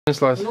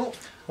Ну,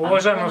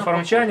 уважаемые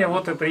форумчане,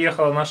 вот и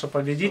приехала наша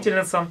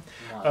победительница.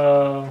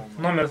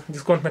 Номер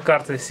дисконтной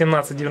карты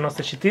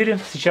 1794.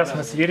 Сейчас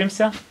мы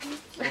сверимся.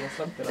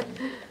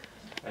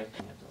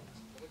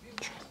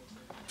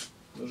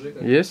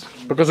 Есть?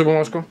 Покажи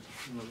бумажку.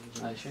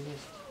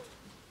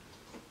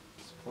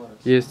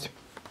 Есть.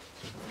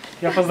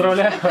 Я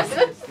поздравляю вас.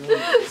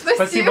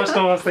 Спасибо,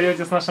 что вы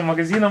остаетесь с нашим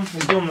магазином.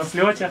 Ждем на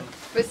слете.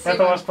 Спасибо.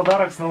 Это ваш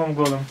подарок с Новым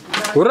годом.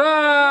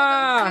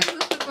 Ура!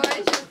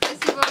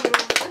 Спасибо огромное.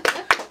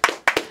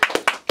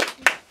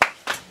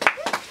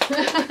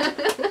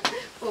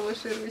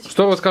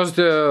 Что вы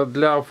скажете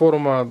для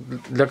форума,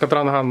 для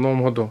Катранга в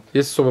Новом году?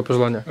 Есть особое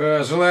пожелание?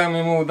 Желаем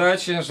ему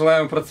удачи,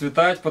 желаем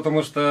процветать,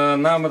 потому что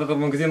нам этот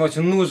магазин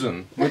очень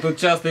нужен. Мы тут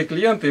частые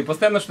клиенты и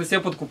постоянно что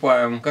все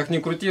подкупаем. Как ни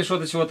крути,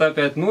 что-то чего-то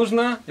опять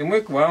нужно, и мы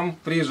к вам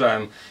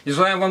приезжаем. И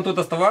желаем вам тут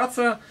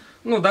оставаться,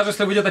 ну, даже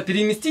если вы где-то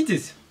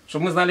переместитесь,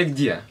 чтобы мы знали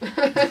где.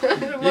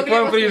 И к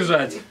вам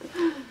приезжать.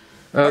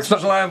 Так что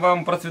желаем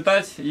вам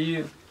процветать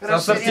и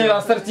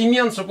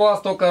ассортимент, чтобы у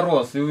вас только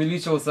рос и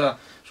увеличился,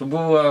 чтобы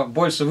было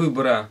больше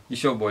выбора,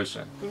 еще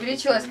больше.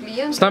 Увеличилась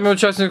клиентов. С нами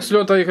участник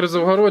слета Игорь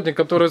Завгородник,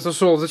 который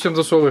зашел. Зачем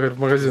зашел, Игорь, в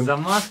магазин? За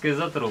маской,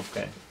 за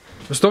трубкой.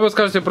 Что вы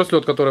скажете про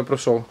слет, который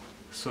прошел?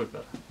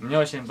 Супер. Мне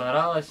очень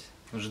понравилось.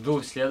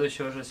 Жду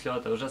следующего уже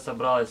слета. Уже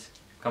собралась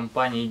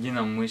компания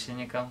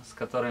единомышленников, с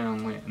которыми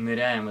мы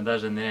ныряем и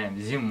даже ныряем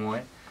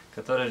зимой,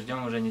 которые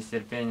ждем уже не с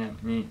терпением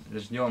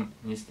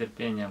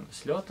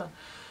слета.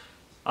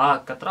 А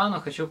Катрану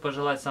хочу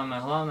пожелать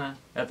самое главное,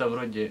 это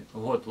вроде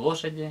год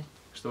лошади,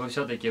 чтобы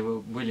все-таки вы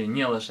были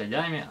не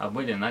лошадями, а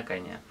были на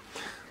коне.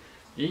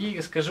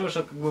 И скажу,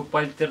 что как бы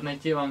по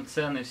альтернативам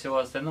цен и всего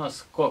остального,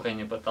 сколько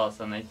не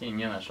пытался найти,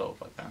 не нашел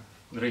пока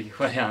других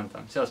вариантов.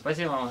 Все,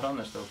 спасибо вам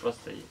огромное, что вы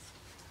просто есть.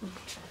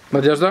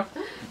 Надежда?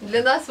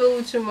 Для нас вы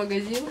лучший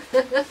магазин.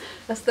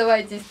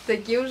 Оставайтесь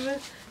таким же.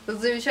 Тут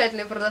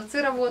замечательные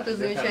продавцы работают,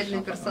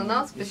 замечательный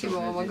персонал. Спасибо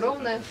вам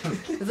огромное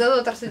за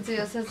тот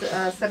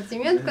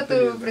ассортимент,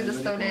 который вы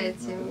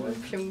предоставляете. В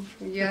общем,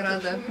 я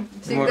рада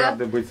всегда. Мы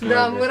рады быть с вами.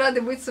 Да, мы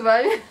рады быть с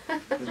вами.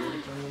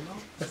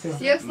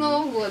 Всех с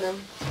Новым годом!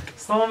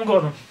 С Новым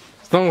годом!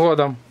 С Новым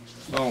годом!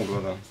 С Новым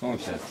годом, с новым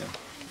счастьем!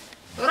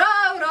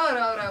 Ура, ура,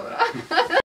 ура, ура, ура!